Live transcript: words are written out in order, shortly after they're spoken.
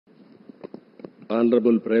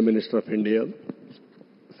Honorable Prime Minister of India,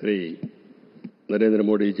 Sri Narendra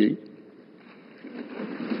Modi ji,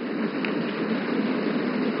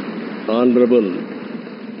 Honorable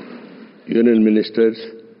Union Ministers,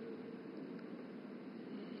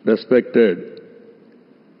 respected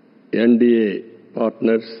NDA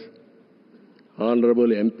partners, Honorable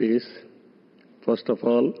MPs, first of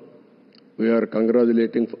all, we are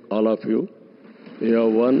congratulating all of you. We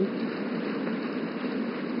have won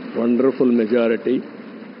wonderful majority.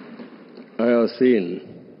 I have seen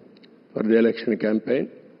for the election campaign.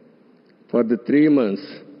 For the 3 months,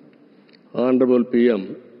 Honorable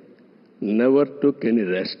PM never took any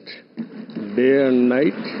rest. Day and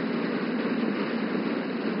night,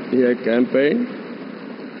 he had campaigned,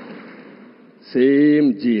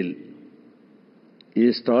 same zeal.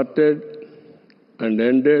 He started and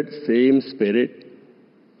ended same spirit.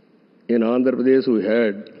 In Andhra Pradesh, we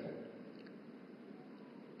had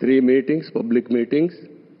 3 meetings, public meetings,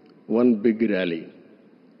 1 big rally.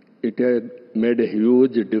 It had made a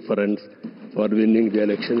huge difference for winning the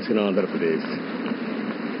elections in Andhra Pradesh.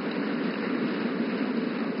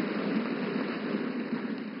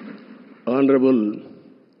 Honorable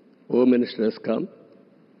Home Minister has come.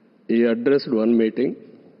 He addressed 1 meeting,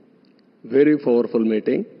 very powerful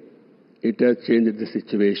meeting. It has changed the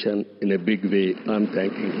situation in a big way. I am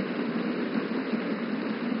thanking him.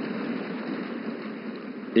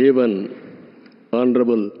 Even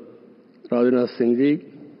Honorable Rajnath Singh ji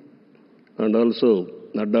and also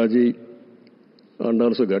Nadda ji and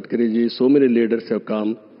also Gadkari ji, so many leaders have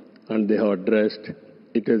come and they have addressed.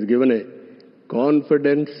 It has given a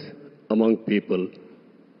confidence among people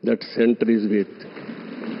that center is with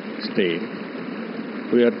state.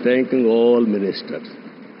 We are thanking all ministers.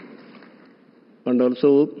 And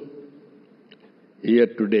also, here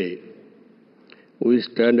today, we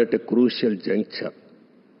stand at a crucial juncture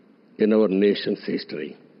in our nation's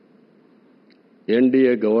history.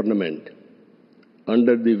 NDA government,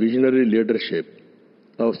 under the visionary leadership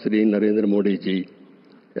of Sri Narendra Modi ji,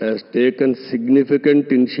 has taken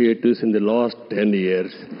significant initiatives in the last 10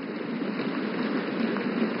 years.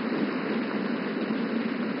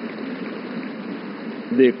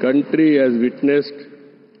 The country has witnessed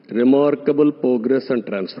remarkable progress and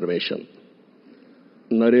transformation.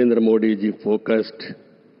 Narendra Modi ji focused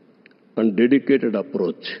and dedicated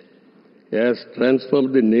approach has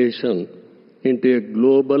transformed the nation into a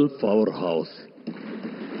global powerhouse.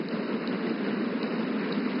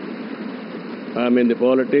 I am in the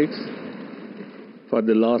politics for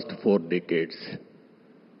the last 4 decades.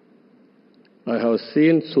 I have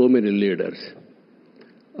seen so many leaders.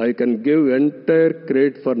 I can give entire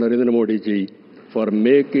credit for Narendra Modi ji for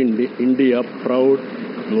making India proud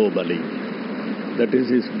globally. That is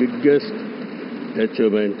his biggest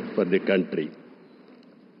achievement for the country.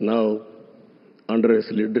 Now, under his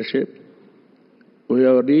leadership, we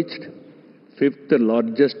have reached 5th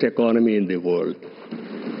largest economy in the world.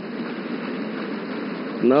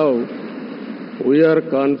 Now, we are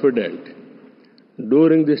confident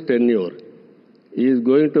during this tenure, he is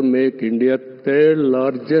going to make India 3rd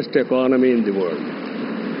largest economy in the world.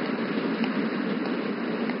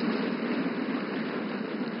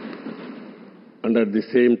 And at the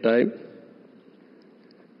same time,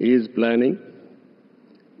 he is planning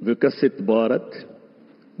Vikasit Bharat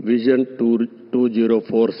Vision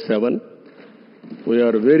 2047. We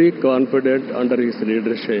are very confident under his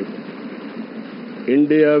leadership,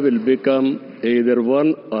 India will become either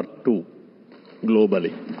 1 or 2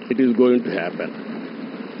 globally. It is going to happen.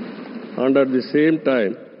 And at the same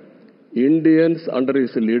time, Indians under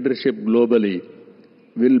his leadership globally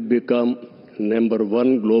will become number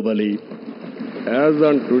 1 globally. As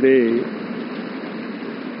on today,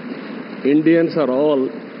 Indians are all,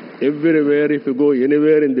 everywhere, if you go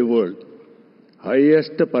anywhere in the world,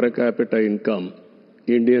 highest per capita income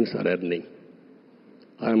Indians are earning.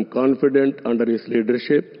 I am confident under his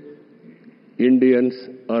leadership, Indians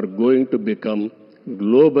are going to become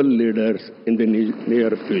global leaders in the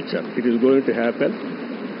near future. It is going to happen.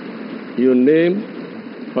 You name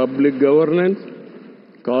public governance,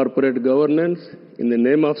 corporate governance, in the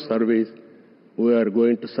name of service, we are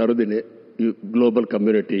going to serve the global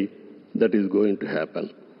community. That is going to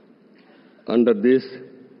happen. Under this,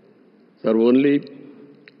 sir, only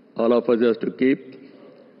all of us have to keep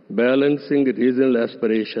balancing regional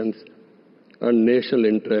aspirations and national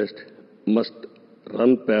interest must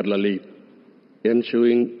run parallelly,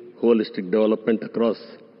 ensuring holistic development across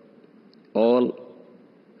all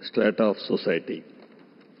strata of society.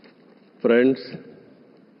 Friends,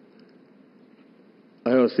 I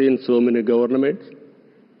have seen so many governments.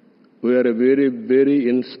 We are a very, very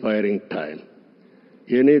inspiring time.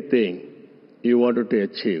 Anything you wanted to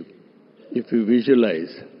achieve, if you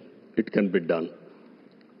visualize, it can be done.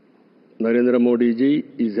 Narendra Modi ji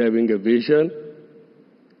is having a vision,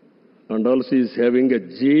 and also is having a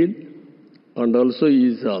zeal, and also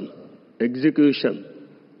his execution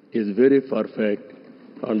is very perfect,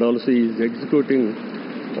 and also he is executing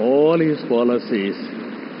all his policies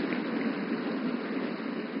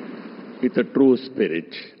with a true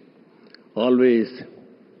spirit. Always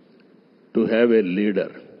to have a leader.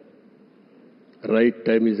 Right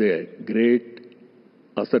time is a great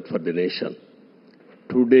asset for the nation.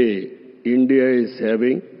 Today, India is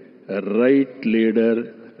having a right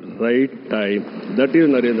leader, right time. That is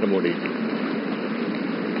Narendra Modi.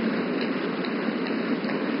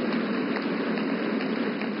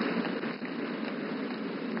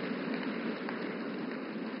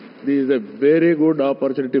 This is a very good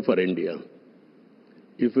opportunity for India.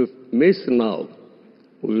 If we miss now,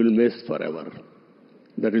 we will miss forever.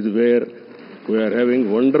 That is where we are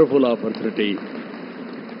having wonderful opportunity.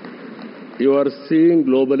 You are seeing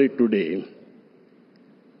globally today,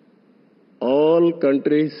 all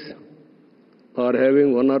countries are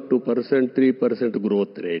having 1 or 2%, 3%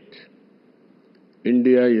 growth rate.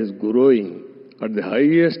 India is growing at the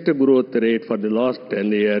highest growth rate for the last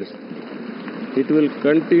 10 years. It will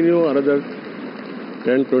continue another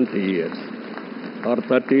 10, 20 years, or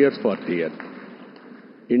 30 years, 40 years.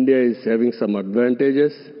 India is having some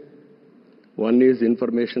advantages. One is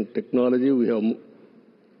information technology. We have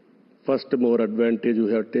first more advantage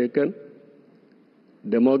we have taken.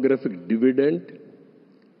 Demographic dividend,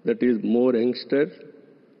 that is more youngsters.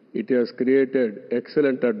 It has created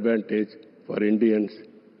excellent advantage for Indians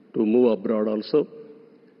to move abroad also.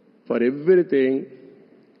 For everything,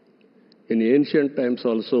 in ancient times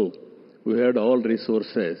also, we had all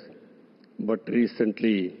resources, but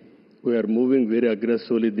recently we are moving very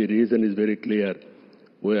aggressively. The reason is very clear.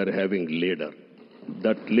 We are having leader.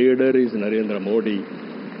 That leader is Narendra Modi.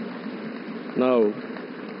 Now,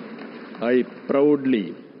 I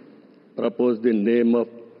proudly propose the name of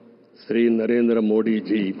Sri Narendra Modi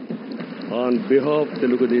ji on behalf of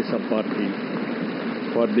Telugu Desam Party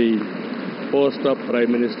for the post of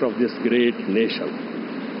Prime Minister of this great nation.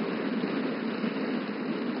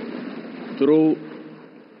 Through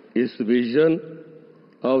his vision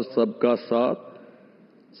of Sabka Saath,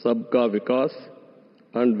 Sabka Vikas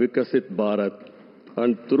and Vikasit Bharat,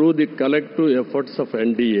 and through the collective efforts of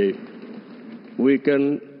NDA, we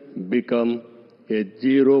can become a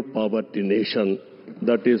zero poverty nation.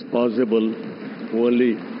 That is possible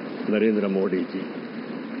only Narendra Modi ji.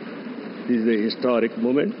 This is a historic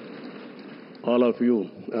moment. All of you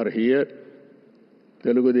are here.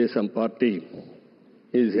 Telugu Desam Party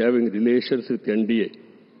is having relations with NDA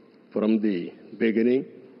from the beginning.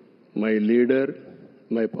 My leader,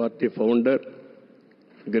 my party founder,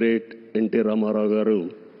 great N.T. Ramarao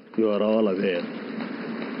Garu, you are all aware.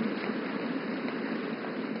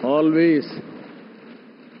 Always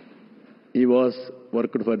he was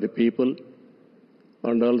worked for the people,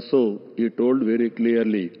 and also he told very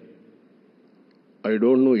clearly, I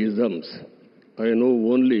don't know isms, I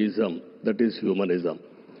know only ism, that is humanism.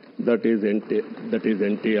 That is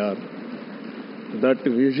NTR. That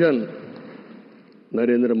vision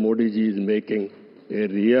Narendra Modi ji is making a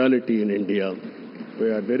reality in India.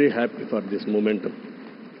 We are very happy for this momentum.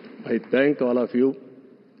 I thank all of you.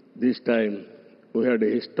 This time we had a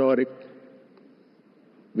historic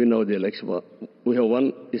win of the election. We have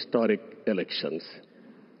won historic elections.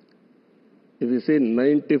 If you see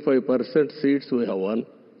 95% seats we have won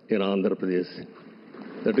in Andhra Pradesh.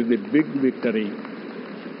 That is the big victory.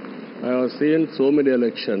 I have seen so many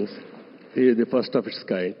elections. He is the first of its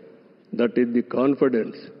kind. That is the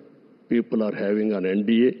confidence people are having on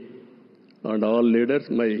NDA. And all leaders,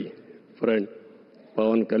 my friend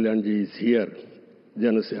Pawan Kalyan ji is here,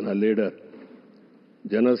 Janasena leader.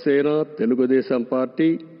 Janasena, Telugu Desam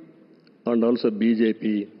Party, and also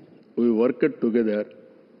BJP, we worked together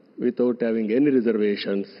without having any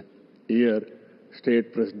reservations. Here,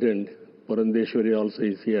 State President Purandeshwari also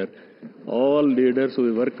is here. All leaders,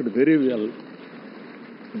 we worked very well.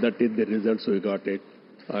 That is the results we got it.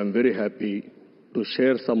 I am very happy to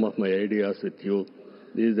share some of my ideas with you.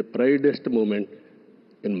 This is the proudest moment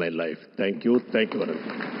in my life. Thank you. Thank you very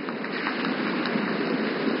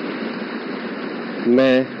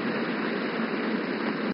much.